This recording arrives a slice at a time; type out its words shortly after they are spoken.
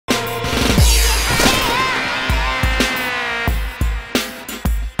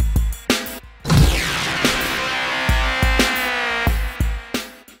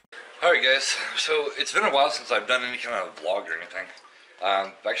guys. So it's been a while since I've done any kind of vlog or anything.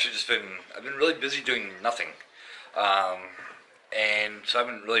 I've been really busy doing nothing. And so I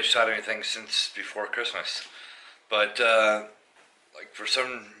haven't really shot anything since before Christmas. But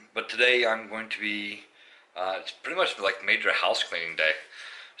today I'm going to be, it's pretty much like major house cleaning day.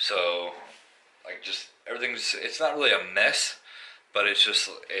 So it's not really a mess, but there's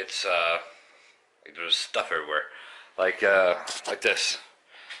stuff everywhere. Like this.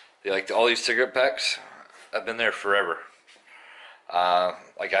 All these cigarette packs, I've been there forever. I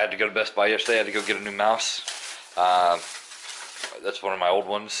had to go to Best Buy yesterday. I had to go get a new mouse. That's one of my old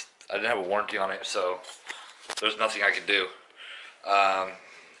ones. I didn't have a warranty on it, so there's nothing I could do.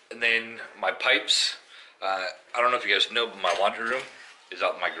 And then my pipes. I don't know if you guys know, but my laundry room is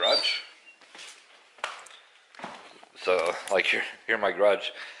out in my garage. So, here in my garage,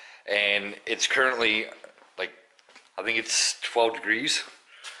 and it's currently I think it's 12 degrees.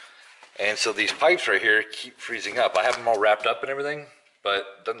 And so these pipes right here keep freezing up. I have them all wrapped up and everything, but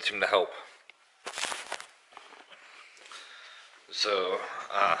it doesn't seem to help. So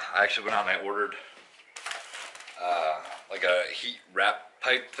I actually went out and I ordered a heat wrap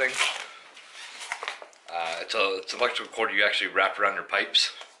pipe thing. It's an electrical cord you actually wrap around your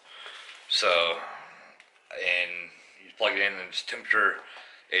pipes. So, and you plug it in and it's temperature.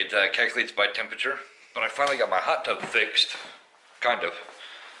 It calculates by temperature. But I finally got my hot tub fixed, kind of.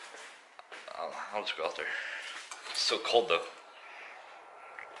 I'll just go out there. It's so cold though.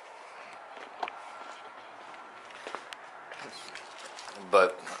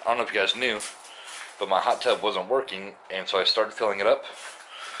 But I don't know if you guys knew, but my hot tub wasn't working, and so I started filling it up.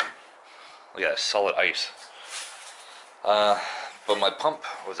 Look at that, solid ice. But my pump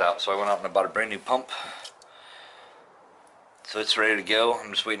was out, so I went out and I bought a brand new pump. So it's ready to go.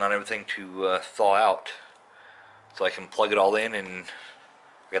 I'm just waiting on everything to thaw out so I can plug it all in, and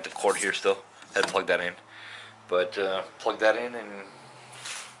I got the cord here still. I had to plug that in, but plug that in and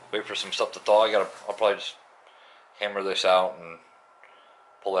wait for some stuff to thaw. I'll probably just hammer this out and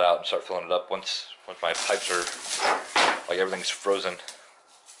pull it out and start filling it up once my pipes are everything's frozen.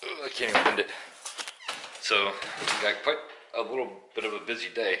 Ugh, I can't even bend it. So I got quite a little bit of a busy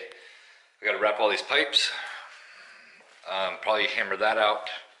day. I got to wrap all these pipes. Probably hammer that out.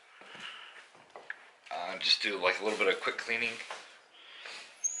 Just do a little bit of quick cleaning.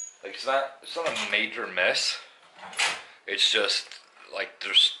 It's not a major mess. It's just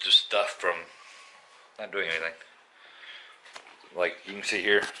there's just stuff from not doing anything. You can see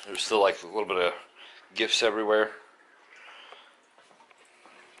here, there's still a little bit of gifts everywhere.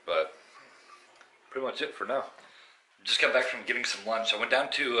 But pretty much it for now. Just got back from getting some lunch. I went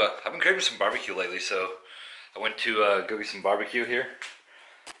down to I've been craving some barbecue lately, so I went to go get some barbecue here.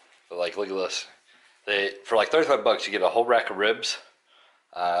 But look at this. For $35 you get a whole rack of ribs.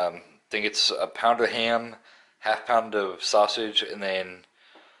 I think it's a pound of ham, half pound of sausage, and then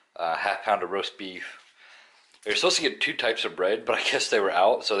half pound of roast beef. They were supposed to get 2 types of bread, but I guess they were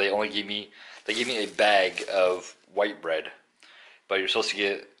out, so they gave me a bag of white bread. But you're supposed to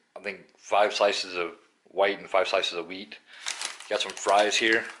get, I think, 5 slices of white and 5 slices of wheat. Got some fries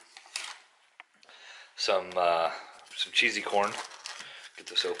here. Some cheesy corn. Get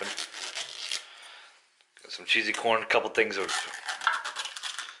this open. Got some cheesy corn, a couple things of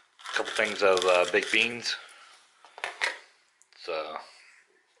baked beans. So,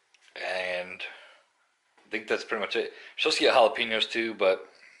 and I think that's pretty much it. You're supposed to get jalapenos too, but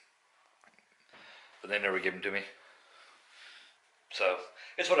they never give them to me. So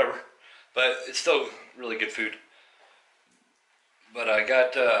it's whatever. But it's still really good food. But I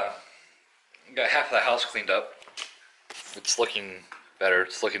got half of the house cleaned up. It's looking better.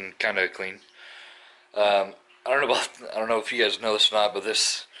 It's looking kind of clean. I don't know if you guys know this or not, but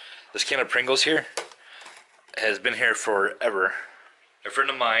this can of Pringles here has been here forever. A friend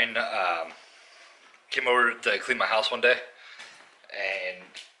of mine came over to clean my house one day, and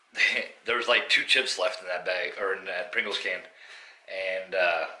there was 2 chips left in that bag, or in that Pringles can, and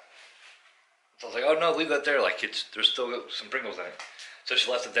so I was like, "Oh no, leave that there. There's still some Pringles in it." So she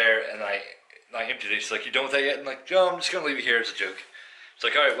left it there, and I emptied it. She's like, "You done with that yet?" I'm like, "No, I'm just gonna leave it here as a joke." It's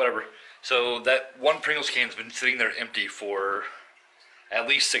like, "All right, whatever." So that one Pringles can's been sitting there empty for at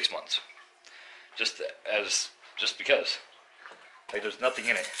least 6 months, just because. There's nothing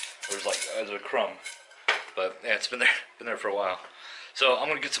in it. There's a crumb, but yeah, it's been there for a while. So I'm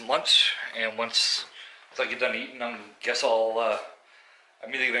gonna get some lunch, and once I get done eating, I'm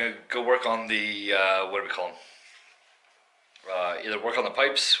either gonna go work on the what do we call them? Either work on the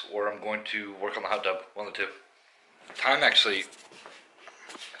pipes, or I'm going to work on the hot tub. One of the two. Time actually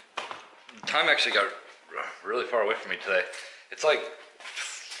got really far away from me today. It's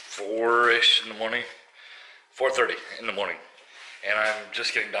 4-ish in the morning, 4:30 in the morning, and I'm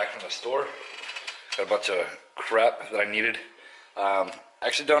just getting back from the store. Got a bunch of crap that I needed.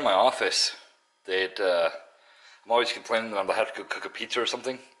 Actually, down in my office, I'm always complaining that I'm gonna have to go cook a pizza or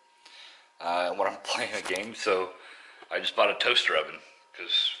something when I'm playing a game. So I just bought a toaster oven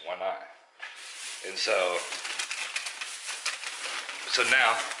because why not? And so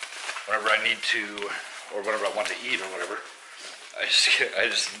now, whenever I need to, or whenever I want to eat or whatever, I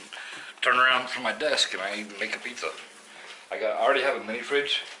just turn around from my desk and I make a pizza. I already have a mini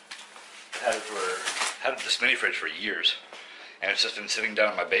fridge. I had this mini fridge for years, and it's just been sitting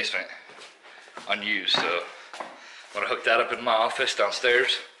down in my basement, unused. So I'm gonna hook that up in my office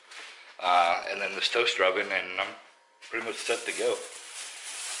downstairs, and then this toaster oven, and I'm pretty much set to go.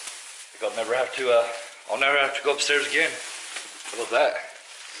 I'll never have to go upstairs again. How about that?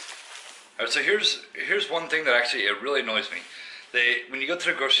 All right, so here's one thing that actually it really annoys me. When you go to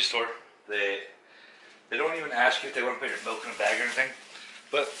the grocery store, they don't even ask you if they want to put your milk in a bag or anything,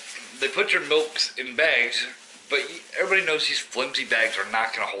 but they put your milks in bags. But everybody knows these flimsy bags are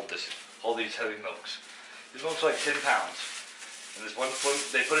not going to hold these heavy milks. These milks are like 10 pounds, and this one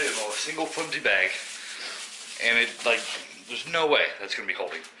they put it in a single flimsy bag, and there's no way that's going to be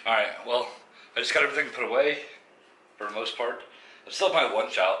holding. All right, well, I just got everything put away for the most part. I still have my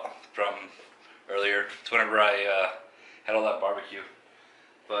lunch out from earlier. It's whenever I had all that barbecue.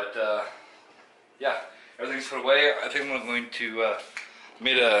 But yeah, everything's put away. I think I'm going to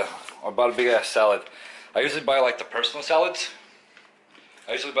I bought a big ass salad. I usually buy like the personal salads.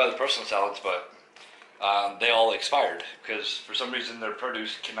 But they all expired because for some reason their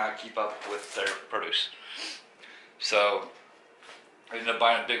produce cannot keep up with their produce. So I ended up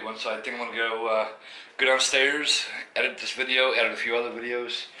buying a big one. So I think I'm gonna go downstairs, edit this video, edit a few other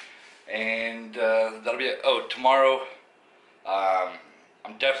videos, and that'll be it. Oh, tomorrow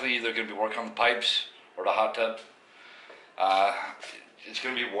I'm definitely either gonna be working on the pipes or the hot tub. It's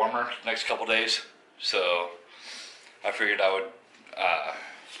gonna be warmer the next couple days, so I figured I would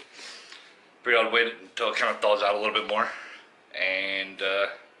wait until it kind of thaws out a little bit more, and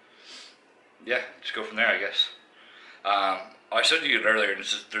yeah, just go from there, I guess. I showed you it earlier.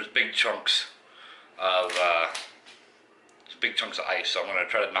 There's big chunks of ice, so I'm gonna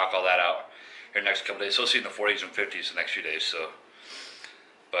try to knock all that out here next couple days. So see in the 40s and 50s the next few days. So,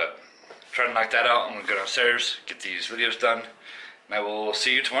 but try to knock that out. I'm gonna go downstairs, get these videos done, and I will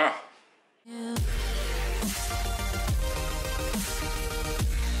see you tomorrow. Yeah.